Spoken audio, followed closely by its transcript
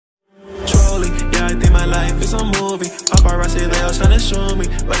might think my life is a movie. Paparazzi, they all tryna show me,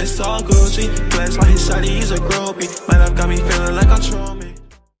 but it's all Gucci. Flex like his shawty, he's a groupie. My life got me feeling like a trophy.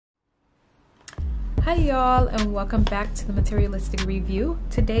 Hi y'all, and welcome back to the Materialistic Review.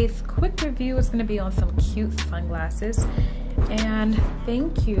 Today's quick review is going to be on some cute sunglasses, and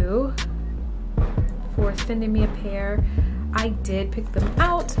thank you for sending me a pair. I did pick them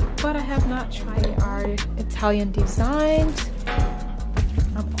out, but I have not tried our Italian designs.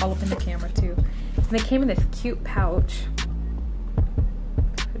 I'm all up in the camera too. And they came in this cute pouch.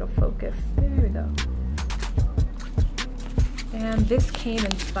 If it'll focus. There we go. And this came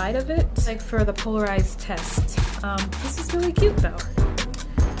inside of it, like for the polarized test. This is really cute though.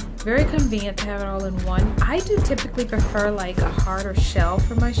 Very convenient to have it all in one. I do typically prefer like a harder shell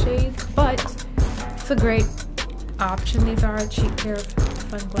for my shades, but it's a great option. These are a cheap pair of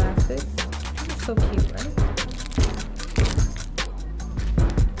sunglasses. It's so cute, right?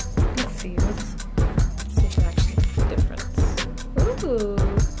 Let's see if it actually makes a difference. Ooh,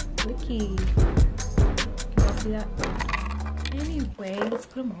 licky. Can y'all see that? Anyway, let's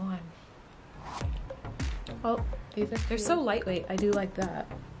put them on. Oh, they're so lightweight. I do like that.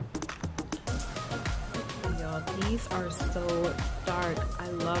 Y'all, these are so dark. I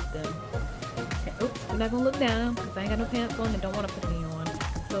love them. Okay, oops, I'm not gonna look down because I ain't got no pants on and don't want to put any on.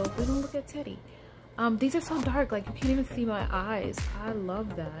 So we're gonna look at Teddy. These are so dark, like you can't even see my eyes. I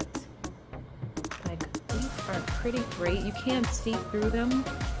love that. Like, these are pretty great. You can't see through them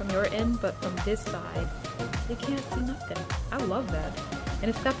from your end, but from this side, you can't see nothing. I love that. And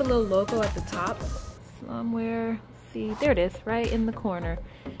it's got the little logo at the top somewhere. See, there it is, right in the corner.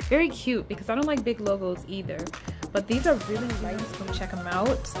 Very cute because I don't like big logos either. But these are really nice. Go check them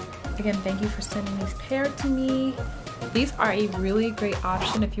out. Again, thank you for sending these pair to me. These are a really great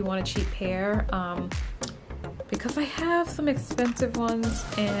option if you want a cheap pair. Because I have some expensive ones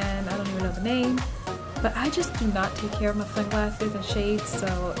and I don't even know the name. But I just do not take care of my sunglasses and shades,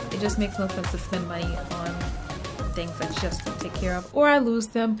 so it just makes no sense to spend money on things I just don't take care of. Or I lose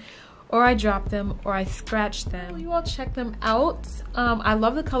them, or I drop them, or I scratch them. You all check them out. I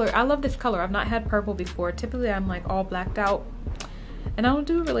love the color. I love this color. I've not had purple before. Typically I'm like all blacked out, and I don't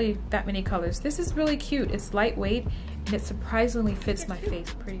do really that many colors. This is really cute. It's lightweight, and it surprisingly fits my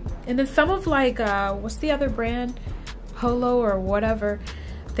face pretty well. And then some of like, what's the other brand? Polo or whatever.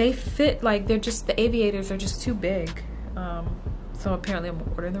 They fit like they're just, the aviators are just too big. So apparently I'm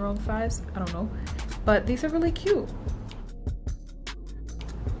ordering the wrong size. I don't know. But these are really cute.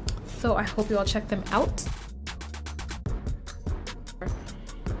 So I hope you all check them out.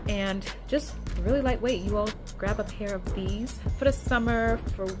 And just really lightweight. You all grab a pair of these for the summer,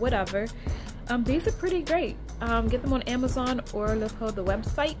 for whatever. These are pretty great. Get them on Amazon or Livhò, the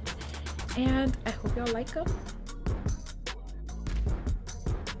website. And I hope y'all like them.